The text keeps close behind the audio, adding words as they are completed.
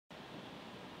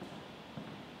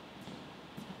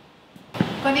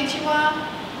こんにちは。こ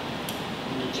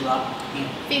んにちは。フ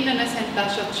ィンランドセンター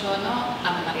所長の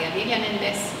アナマリア・リリアネン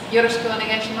です。よろしくお願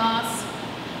いします。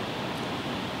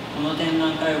この展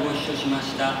覧会をご視聴しま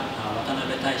した渡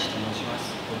辺大志と申しま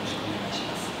す。よろしくお願いし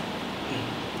ます。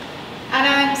And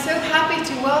I'm so happy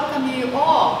to welcome you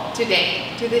all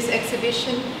today to this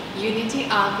exhibition, Unity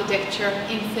Architecture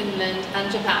in Finland and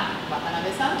Japan.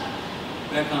 Watanabe-san.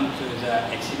 Welcome to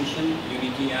the exhibition,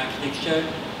 Unity Architecture,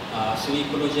 3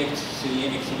 projects,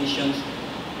 3 exhibitions,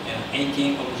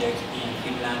 18 objects in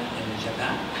Finland and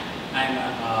Japan. I'm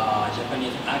a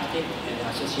Japanese architect and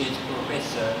associate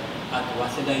professor at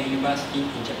Bauhaus-Universität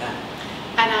in Japan.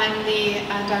 And I'm the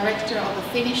director of the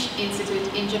Finnish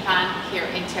Institute in Japan here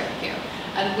in Tokyo.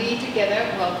 And we together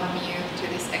welcome you to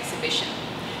this exhibition.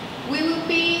 We will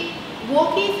be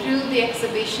walking through the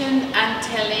exhibition and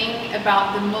telling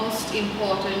about the most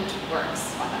important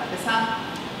works. Watanabe-san.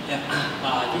 Yeah,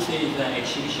 this is the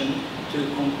exhibition to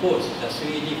compose the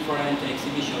 3 different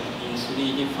exhibitions in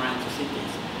 3 different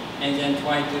cities and then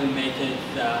try to make it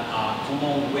a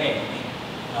common way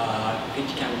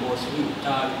which can go through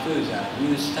to the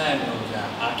new style of the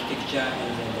architecture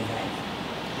and the design.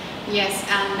 Yes,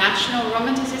 and National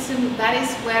Romanticism, that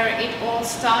is where it all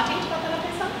started,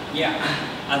 Watanabe-san? Yeah,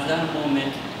 at that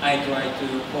moment I try to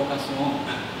focus on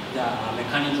the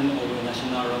mechanism of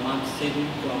National Romanticism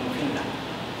from Finland.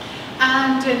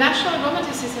 And National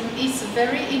Romanticism is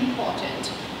very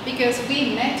important because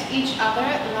we met each other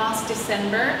last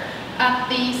December at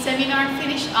the seminar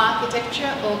Finnish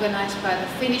Architecture organized by the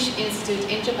Finnish Institute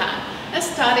in Japan and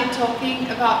started talking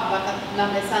about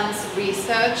Watanabe-san's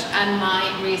research and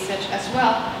my research as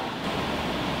well.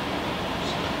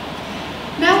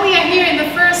 Now we are here in the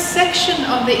first section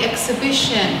of the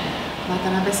exhibition.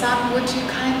 Watanabe-san, would you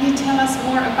kindly tell us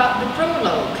more about the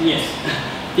prologue? Yes,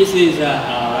 this is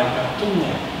like a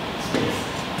tunnel space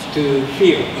to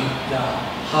feel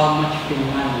how much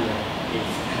Finlandia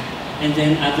is. And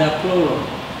then as a prologue,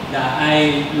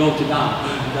 I wrote down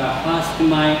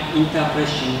my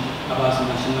impression about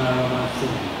National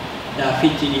Romanticism,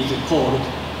 which is called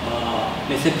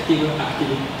receptive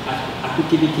activism.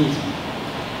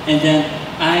 And then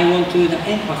I want to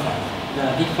emphasize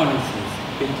the differences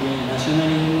between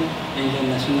nationalism and the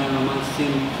National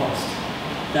Romanticism first.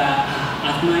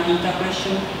 As my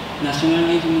impression,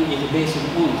 nationalism is based on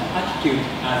the attitude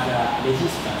as a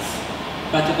resistance.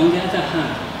 But on the other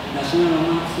hand, National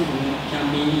Romanticism can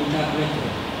be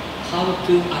interpreted how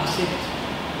to accept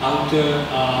outer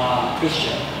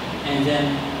pressure and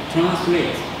then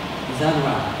translate that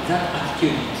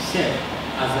attitude itself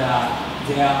as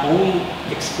their own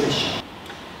expression.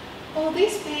 Well,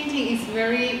 this painting is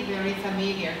very, very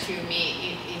familiar to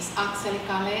me. It is Akseli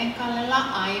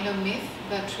Kallela Aino Myth,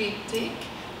 the triptych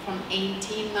from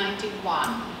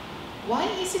 1891. Why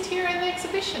is it here in the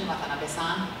exhibition,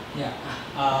 Watanabe-san? Yeah,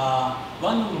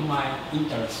 one of my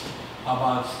interests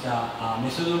about the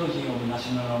methodology of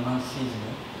National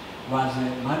Romanticism was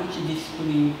a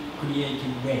multidisciplinary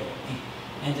creative way.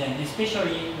 And then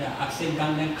especially the Akseli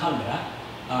Kallela,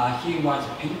 he was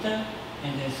a painter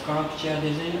and then sculpture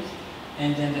designer,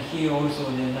 and then he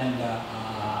also designed the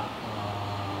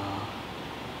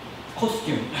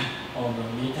costume of the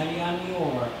Italian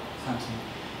or something,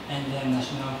 and then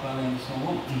national flag and so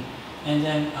on. And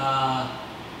then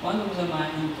one of my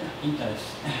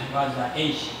interests was the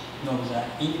age of the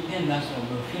independence of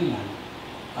Finland,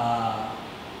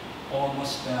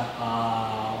 almost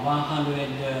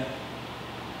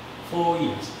 104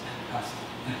 years past.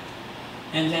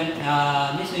 And then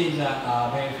this is a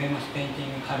very famous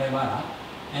painting, Kalevara.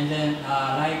 And then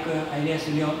like Elias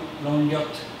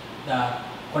Lonliot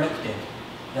collected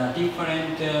the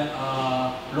different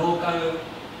local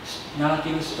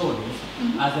narrative stories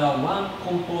as one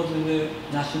composed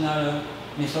national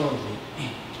mythology.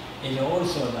 Is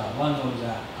also one of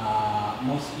the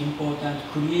most important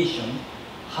creation,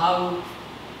 how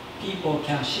people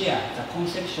can share the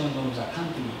conception of the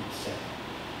country itself.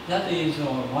 That is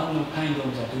one kind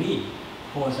of the dream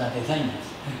for the designers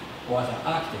or the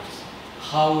architects,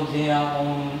 how their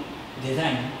own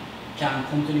design can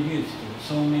contribute to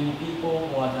so many people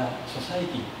or the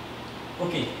society.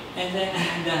 Okay, and then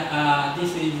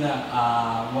this is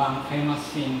one famous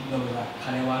scene of the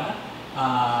Kalevara,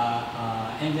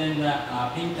 and then the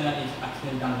painter is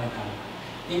Akseli Kallela.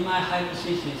 In my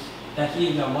hypothesis, that he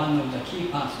is one of the key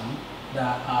persons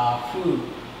who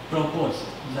proposed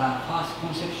the first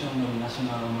conception of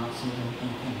National Romanticism in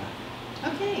Finland.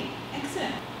 Okay,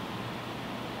 excellent.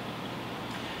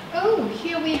 Oh,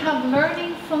 here we have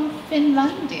learning from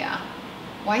Finlandia.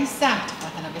 Why is that,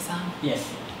 Watanabe-san?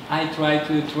 Yes, I try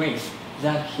to trace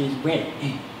that's his way.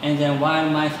 And then while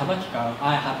my sabbatical,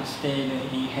 I have stayed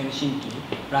in Helsinki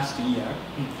last year.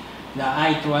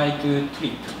 I tried to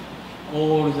trip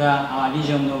all the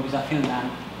region of the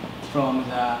Finland from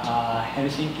the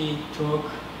Helsinki, Turku,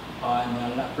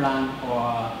 and Lapland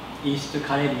or East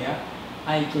Karelia.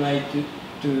 I tried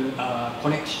to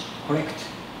collect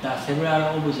the several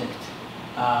objects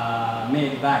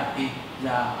made by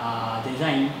the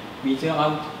design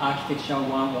without architectural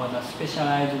one or the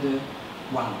specialized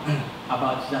one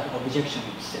about that objection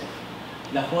itself.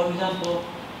 For example,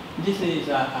 this is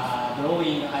a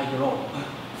drawing I draw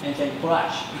and then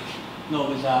collage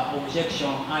of the objection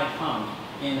I found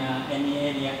in any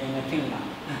area in Finland.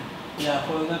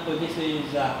 For example, this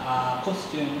is a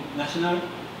costume,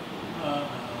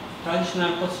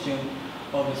 traditional costume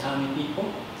of Sami people,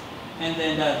 and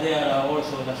then there are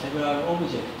also the several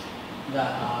objects. The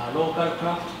local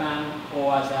craftsman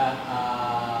or the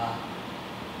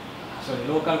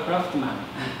local craftsman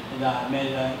that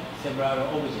made several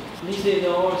objects. This is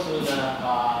also the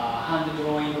hand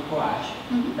drawing collage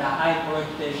that I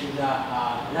collected the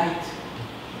light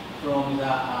from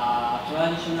the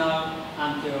traditional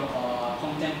until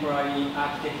contemporary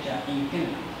architecture in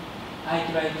Finland. I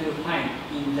try to find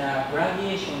in the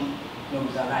gradation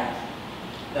of the light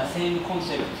the same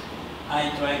concept I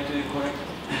try to collect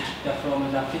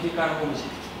from the physical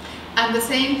object. And the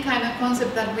same kind of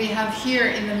concept that we have here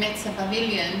in the Metsä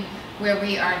Pavilion, where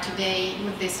we are today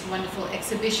with this wonderful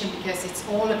exhibition, because it's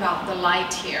all about the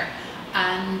light here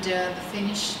and the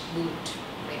Finnish wood,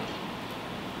 really.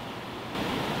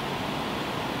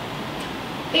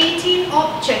 18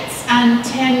 objects and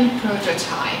 10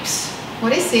 prototypes.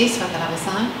 What is this,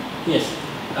 Watanabe-san? Yes,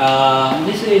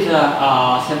 this is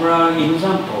several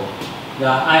examples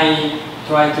that I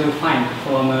try to find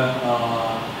from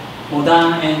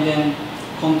modern and then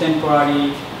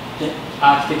contemporary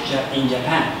architecture in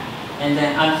Japan. And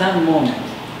then at that moment,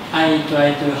 I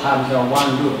try to have the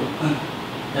one rule.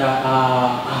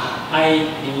 I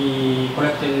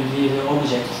collected these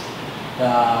objects.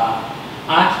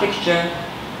 Architecture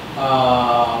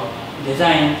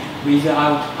design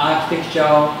without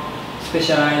architectural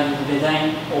specialized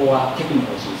design or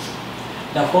technologies.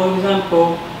 For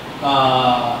example,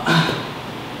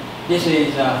 this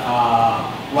is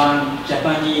one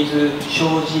Japanese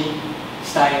shoji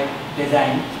style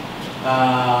design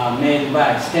made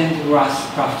by stained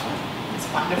glass craftsmen. It's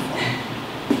wonderful.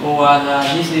 Or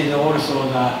this is also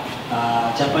the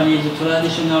Japanese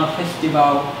traditional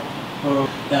festival,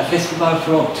 the festival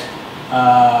float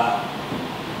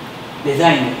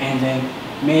designed and then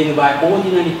made by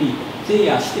ordinary people. They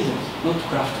are citizens, not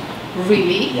craftsmen.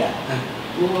 Really? Yeah.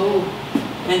 Whoa.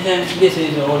 And then this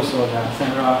is also the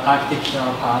several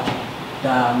architectural part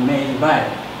that made by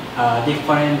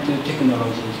different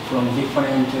technologies from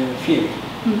different fields,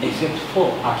 except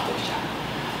for architecture.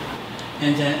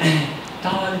 And then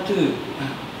toward to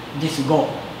this goal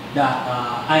that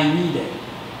I needed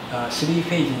 3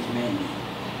 phases mainly.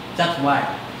 That's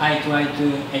why I try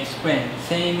to explain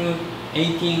same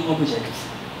 18 objects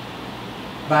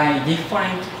by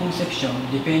different conception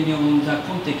depending on the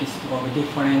context of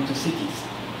different cities.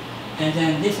 And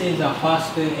then this is the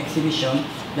first exhibition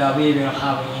that we will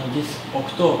have in this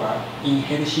October in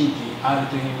Helsinki,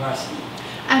 Aalto University.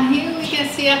 And here we can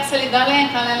see actually Galen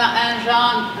Kalela and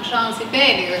Jean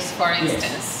Sibelius, for instance.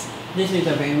 Yes. This is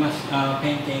a famous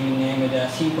painting named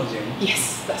Symposium.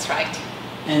 Yes, that's right.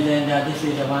 And then this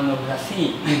is one of the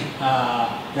scenes,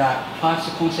 the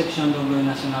first conception of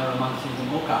national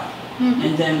romanticism occurred.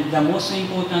 And then the most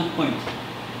important point,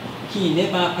 he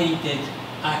never painted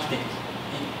architect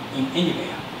in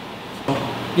anywhere.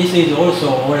 This is also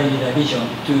already the vision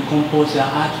to compose the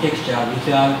architecture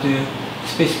without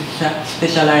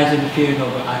specialized field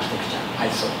of architecture, I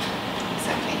thought.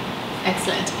 Exactly.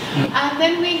 Excellent. And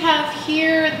then we have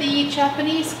here the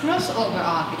Japanese crossover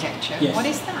architecture. Yes. What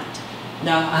is that?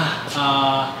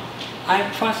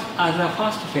 As a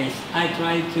first phase, I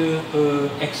try to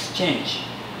exchange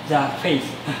the phase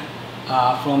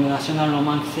from national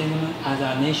romanticism as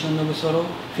a nation of sorrow,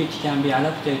 which can be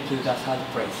adapted to the third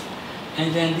place.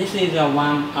 And then this is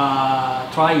one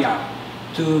trial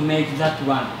to make that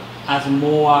one as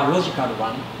more logical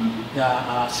one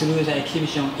through the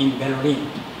exhibition in Berlin.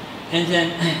 And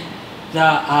then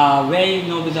the way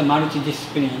of the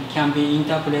multidiscipline can be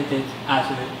interpreted as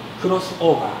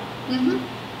crossover.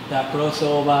 The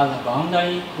crossover the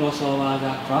boundary, crossover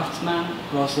the craftsman,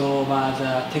 crossover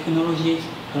the technologies,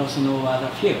 crossover the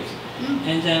fields.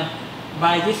 And then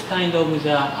by this kind of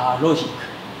the logic,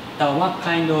 what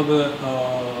kind of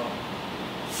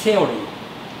theory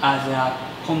as a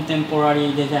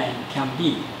contemporary design can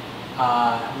be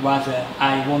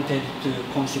I wanted to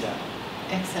consider.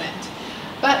 Excellent.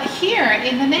 But here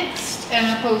in the next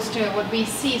poster, what we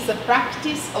see is the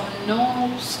practice of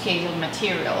no-scale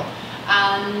material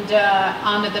and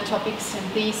under the topic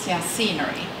synthesia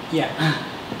scenery. Yeah.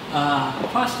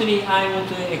 Firstly, I want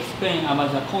to explain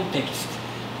about the context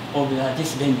of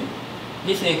this venue.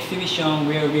 This exhibition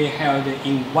will be held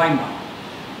in Weimar.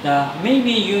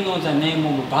 Maybe you know the name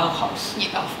of Bauhaus.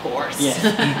 Yeah, of course. Yes.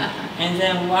 And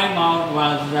then Weimar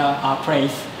was a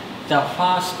place the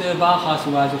first Bauhaus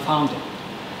was founded.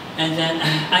 And then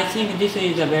I think this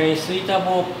is a very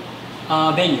suitable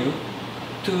venue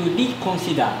to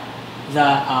reconsider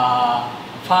the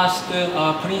first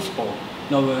principle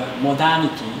of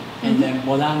modernity and then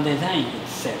modern design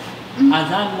itself. At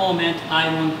that moment, I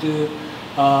want to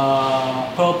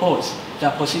propose the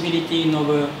possibility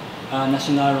of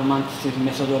national romanticism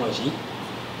methodology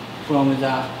from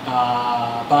the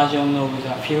version of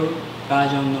the field,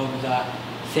 version of the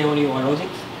theory or logic,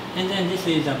 and then this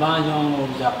is a version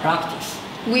of the practice.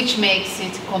 Which makes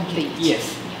it complete.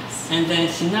 Yes. And then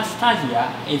synesthesia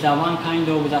is one kind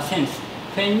of the sense.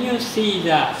 When you see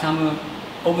some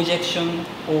objection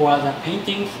or the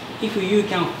paintings, if you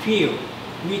can feel,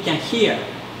 we can hear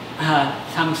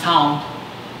some sound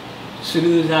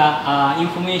through the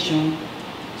information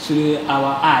through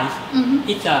our eyes.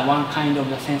 It's one kind of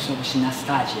the sense of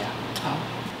synesthesia.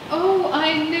 Oh,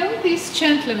 I know this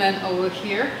gentleman over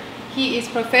here. He is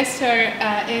Professor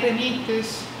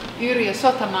Erenitus Yrjö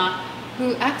Sotama,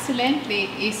 who accidentally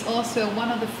is also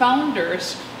one of the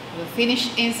founders of the Finnish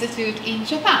Institute in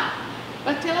Japan.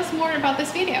 But tell us more about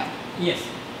this video. Yes.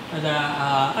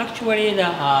 Actually,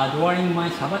 during my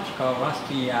sabbatical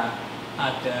last year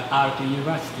at Aalto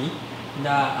University,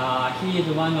 he is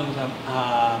one of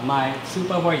my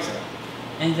supervisor.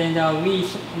 And then we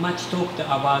much talked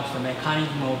about the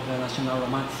mechanism of the national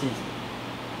romanticism.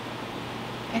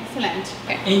 Excellent.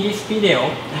 Okay. In this video,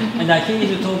 he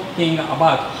is talking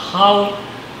about how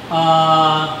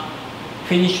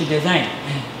Finnish design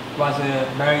was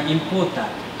very important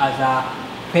as a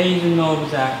phase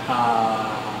of the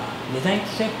design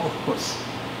itself, of course.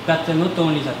 But not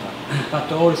only that,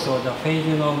 but also the phase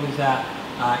of the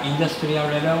industrial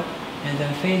level and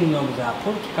then phase of the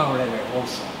political level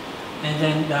also. And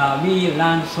then we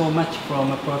learned so much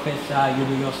from Professor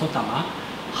Yrjö Sotama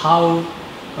how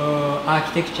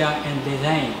architecture and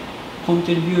design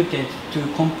contributed to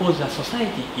compose the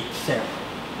society itself.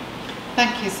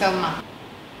 Thank you so much.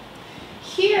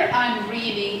 Here I'm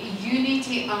reading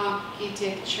Unity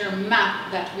architecture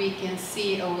map that we can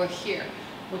see over here.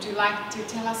 Would you like to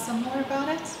tell us some more about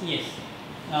it? Yes.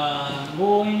 By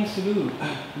going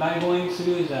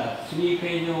through the three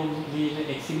phases of these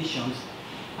exhibitions,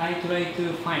 I try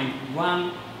to find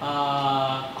one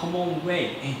common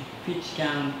way which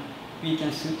we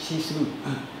can see through,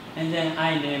 and then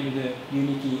I named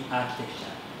Unity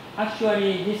architecture.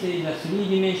 Actually, this is a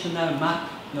three-dimensional map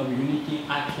of Unity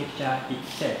architecture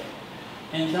itself,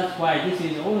 and that's why this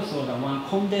is also the one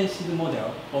condensed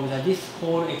model of this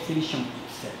whole exhibition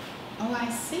itself. Oh, I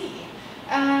see.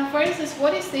 For instance,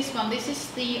 what is this one? This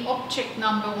is the object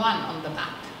number 1 on the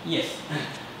map. Yes.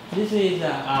 This is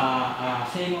the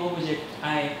same object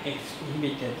I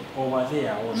exhibited over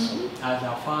there also as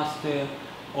a first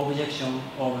objection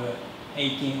of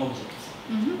 18 objects.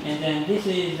 And then this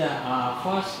is the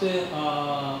first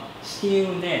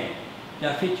steel nail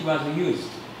which was used,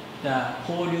 the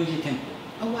Horyuji Temple.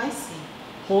 Oh, I see.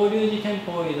 Horyuji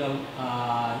Temple is the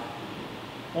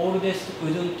oldest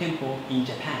wooden temple in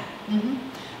Japan.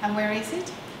 And where is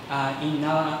it? In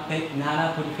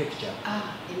Nara Prefecture.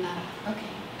 In Nara. Okay.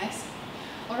 I see.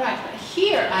 All right, but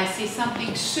here I see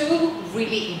something so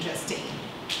really interesting.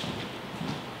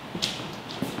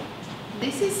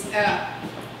 This is a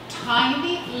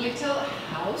tiny little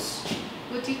house.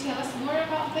 Would you tell us more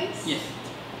about this? Yes.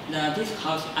 This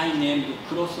house I named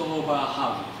crossover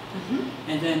house.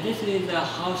 And then this is a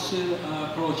house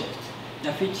project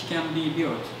which can be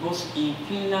built both in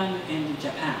Finland and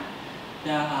Japan.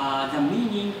 The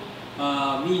meaning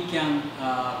we can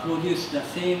produce the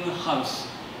same house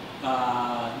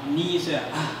needs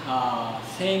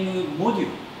same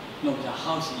module of the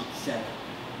house itself,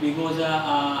 because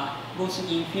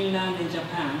both in Finland and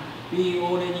Japan we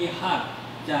already have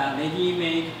the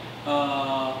ready-made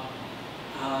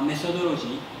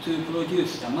methodology to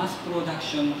produce the mass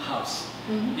production house.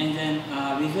 And then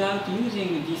without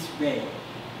using this way,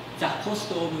 the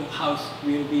cost of the house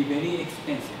will be very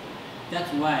expensive.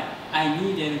 That's why I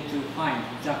needed to find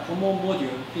the common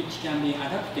module which can be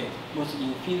adapted both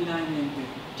in Finland and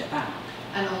Japan.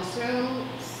 And also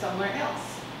somewhere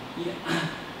else. Yeah,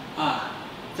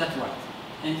 that's right.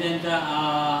 And then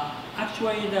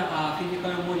actually the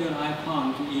physical model I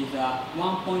found is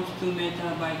 1.2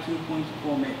 meter by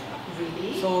 2.4 meter.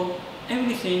 Really? So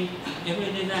every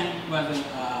design was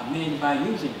made by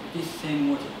using this same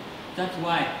model. That's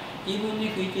why even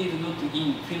if it is not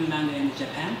in Finland and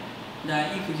Japan,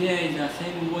 if there is a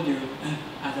same model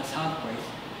as a third place,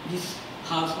 this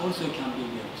house also can be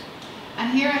built.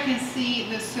 And here I can see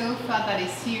the sofa that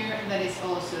is here, that is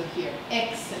also here.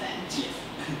 Excellent. Yes.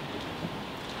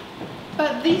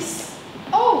 But this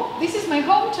is my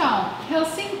hometown,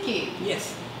 Helsinki.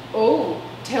 Yes. Oh,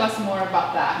 tell us more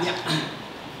about that. Yeah.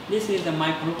 This is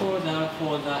my proposal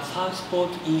for the South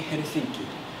Port in Helsinki.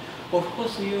 Of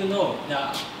course, you know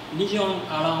the region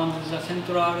around the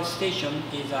central station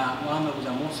is one of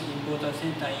the most important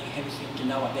centers in Helsinki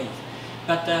nowadays.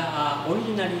 But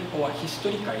originally or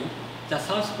historically, the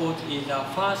South Port is the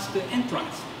first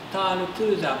entrance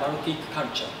to the Baltic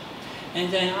culture. And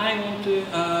then I want to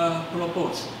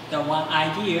propose the one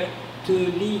idea to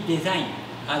redesign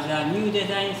as a new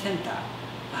design center.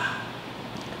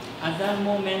 At that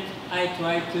moment, I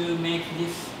try to make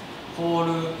this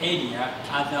whole area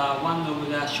as one of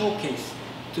the showcase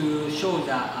to show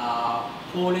the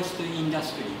forest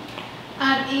industry.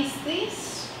 And is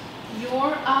this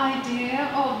your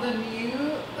idea of the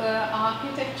new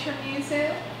architecture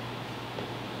museum?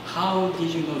 How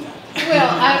did you know that? Well,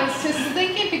 I was just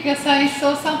thinking because I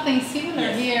saw something similar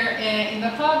Yes. here in the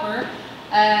harbor,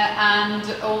 and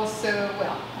also,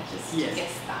 well, I just Yes.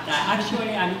 guessed that.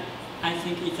 Actually, I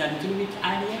think it's a little bit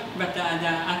earlier, but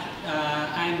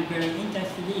I'm very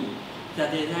interested in the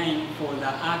design for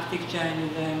the architecture in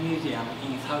the museum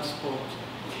in Southport.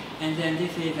 And then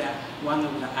this is one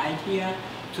of the ideas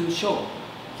to show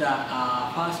the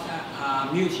first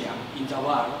museum in the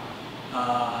world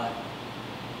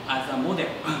as a model,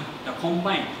 the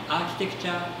combined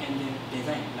architecture and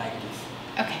design like this.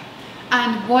 Okay,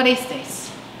 and what is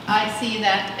this? I see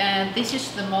that this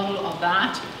is the model of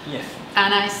that. Yes.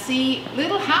 And I see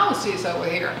little houses over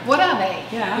here. What are they?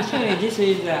 Yeah, actually this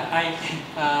is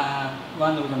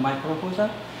one of my proposal,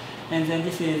 and then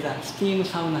this is a steam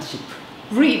sauna ship.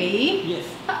 Really? Yes.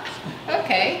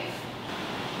 Okay.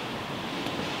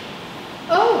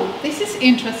 Oh, this is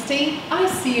interesting. I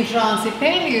see Jean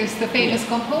Sibelius, the famous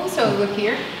composer, over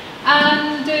here.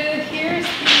 And here's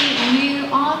the new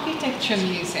architecture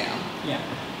museum. Yeah.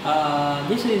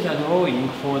 This is a drawing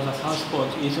for the Southport.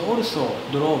 Is also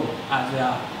drawn as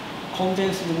a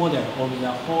condensed model of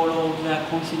the whole of the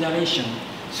consideration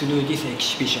through this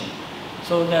exhibition.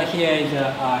 So here is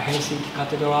Helsinki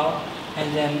Cathedral,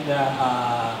 and then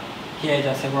here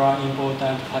is several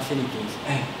important facilities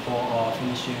for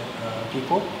Finnish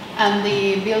people. And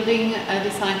the building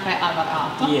designed by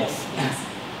Aalto. Yes.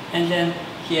 And then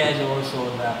here is also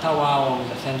the tower of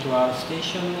the central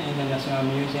station and the National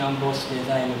Museum, both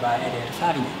designed by L.L.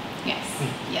 Saarinen. Yes,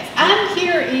 yes. And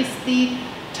here is the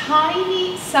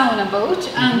tiny sauna boat,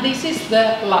 and this is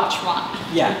the large one.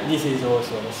 Yeah, this is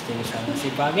also the steam sauna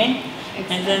ship again.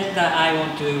 Exactly. And then I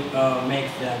want to make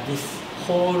this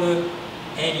whole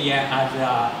area as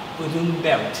a wooden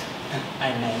belt,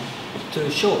 I mean, to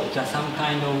show some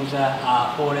kind of the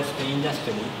forest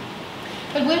industry.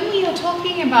 But when we are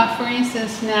talking about, for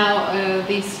instance, now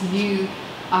this new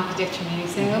architecture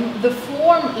museum, the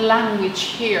form language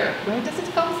here, where does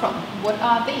it come from? What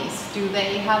are these? Do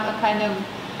they have a kind of,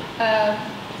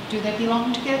 do they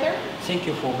belong together? Thank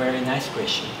you for a very nice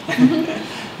question.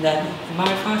 That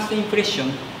my first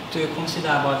impression to consider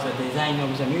about the design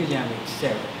of the museum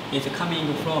itself is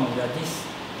coming from this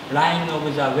line of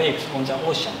the waves on the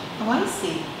ocean. Oh, I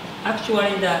see.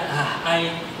 Actually,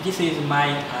 this is my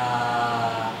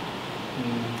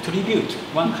tribute,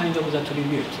 one kind of the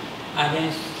tribute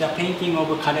against the painting of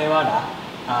Kalewara,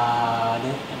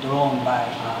 drawn by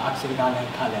Axel Garland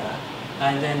Kalera.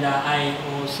 And then I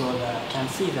also can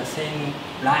see the same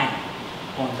line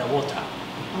on the water.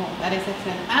 Oh, that is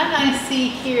excellent. And I see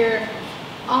here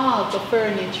the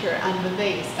furniture and the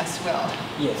vase as well.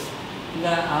 Yes.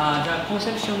 The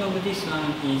conception of this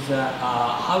one is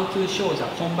how to show the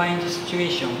combined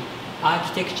situation,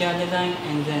 architecture design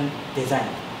and then design.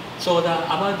 So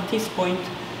about this point,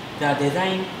 the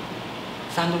design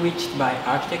sandwiched by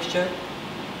architecture,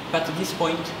 but at this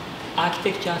point,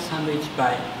 architecture sandwiched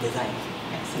by design.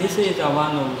 Excellent. This is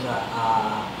one of the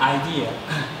idea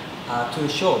to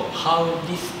show how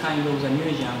this kind of the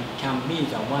museum can be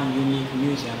the one unique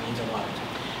museum in the world.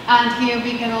 And here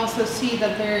we can also see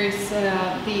that there is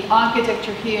the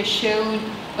architecture here shown.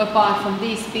 Apart from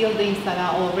these buildings that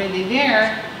are already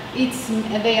there,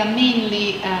 they are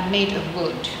mainly made of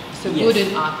wood, so Yes.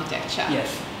 wooden architecture.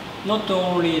 Yes, not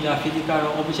only the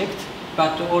physical object,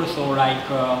 but also like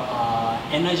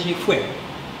energy fuel,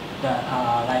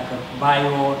 like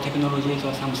biotechnologies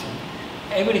or something.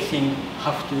 Everything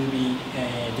have to be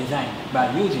designed by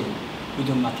using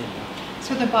wooden material.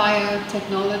 So the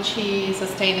biotechnology,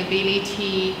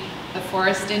 sustainability, the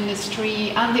forest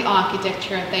industry and the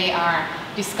architecture, they are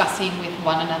discussing with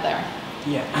one another.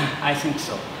 Yeah, I think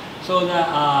so. So the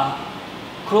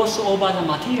crossover the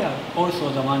material also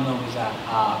the one of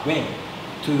the way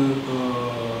to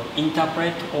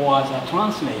interpret or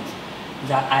translate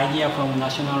the idea from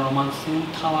national romanticism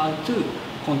toward to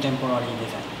contemporary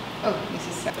design. Oh, this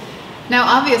is so. Now,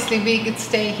 obviously, we could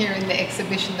stay here in the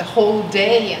exhibition the whole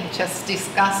day and just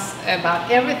discuss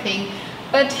about everything.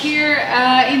 But here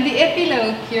in the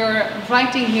epilogue, you're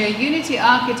writing here, Unity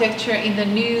Architecture in the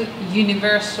New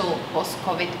Universal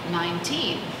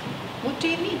Post-COVID-19. What do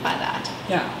you mean by that?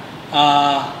 Yeah,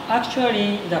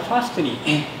 actually, firstly,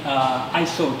 I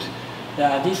thought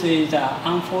that this is an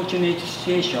unfortunate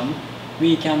situation.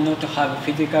 We cannot have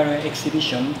physical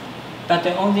exhibition. But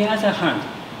on the other hand,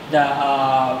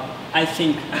 I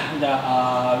think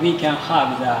that we can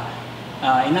have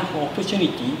enough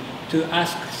opportunity to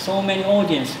ask so many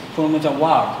audience from the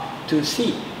world to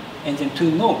see and then to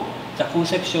know the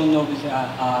conception of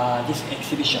this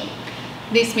exhibition.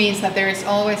 This means that there is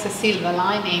always a silver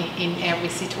lining in every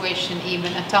situation,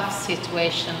 even a tough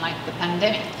situation like the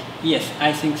pandemic. Yes,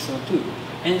 I think so too.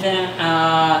 And then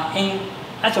in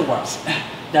other words,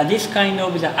 that this kind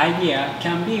of the idea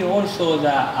can be also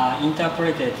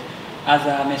interpreted as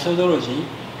a methodology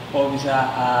of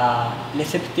the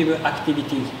receptive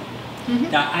activities.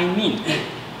 I mean,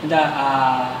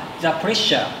 the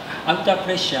pressure, outer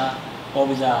pressure of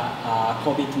the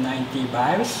COVID-19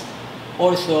 virus,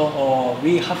 also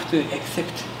we have to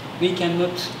accept. We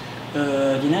cannot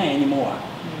deny anymore.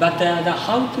 But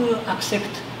how to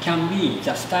accept can be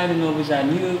the style of the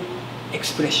new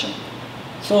expression.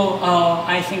 So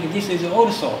I think this is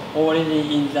also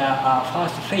already in the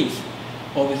first phase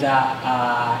of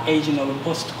the age of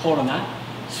post-corona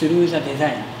through the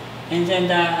design. And then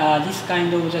this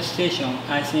kind of the situation,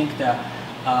 I think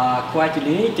quite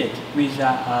related with the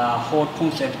whole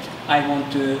concept I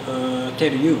want to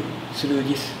tell you through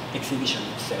this exhibition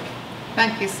itself.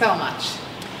 Thank you so much.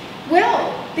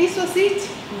 Well, this was it.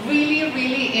 Really,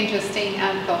 really interesting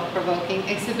and thought-provoking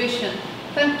exhibition.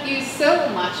 Thank you so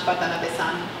much,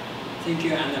 Watanabe-san. Thank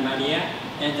you, Anna Maria.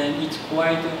 And then it's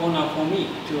quite an honor for me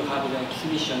to have the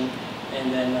exhibition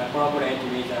and then collaborate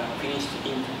with Finnish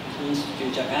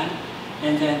Institute Japan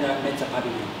and then the Metsä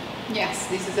Pavilion. Yes,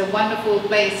 this is a wonderful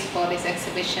place for this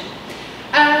exhibition.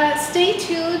 Stay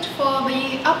tuned for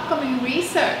the upcoming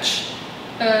research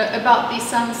about the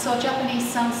Sanso,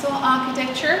 Japanese Sanso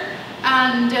architecture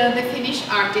and the Finnish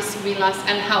artists' villas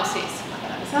and houses.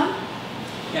 Watanabe-san?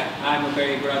 Yeah, I'm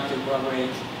very glad to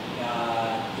collaborate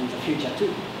in the future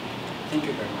too. Thank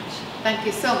you very much. Thank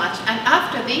you so much. And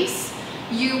after this,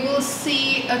 you will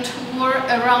see a tour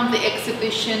around the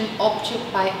exhibition object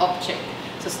by object.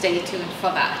 So stay tuned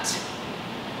for that.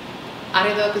 あり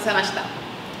がとうございました。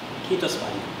Kiitos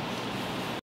paljon.